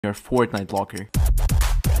your Fortnite locker.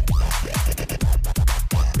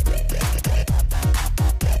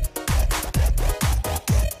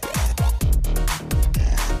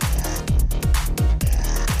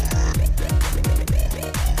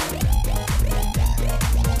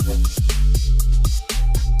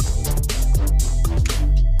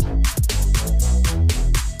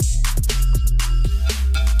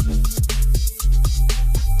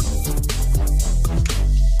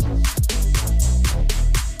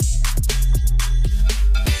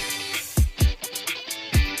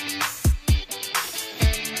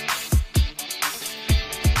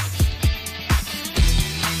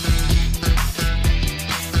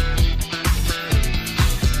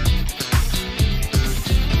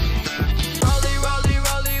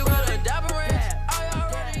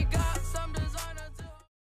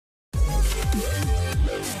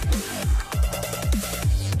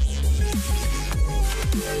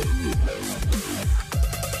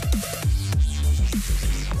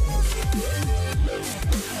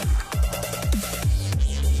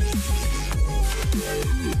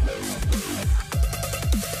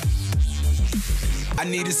 I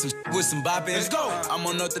needed some with some bop in. Let's go. I'm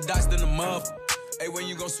unorthodox than a muff. Hey, when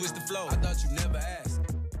you gon' switch the flow? I thought you never asked.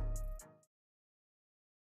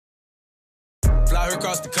 Fly her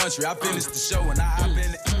across the country. I finished the show and I hop in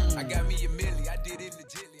it. I got me a milli. I did it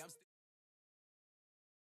legitly.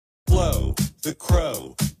 Flow, the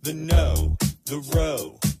crow, the no, the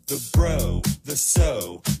row, the bro, the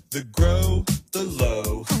so, the grow, the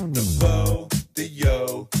low, the bow, the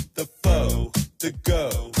yo, the foe, the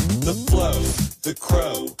go, the flow, the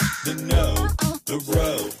crow, the no, the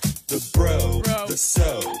row, the bro, the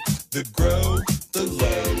so, the grow, the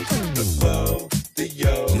low, the bow, the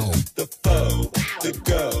yo,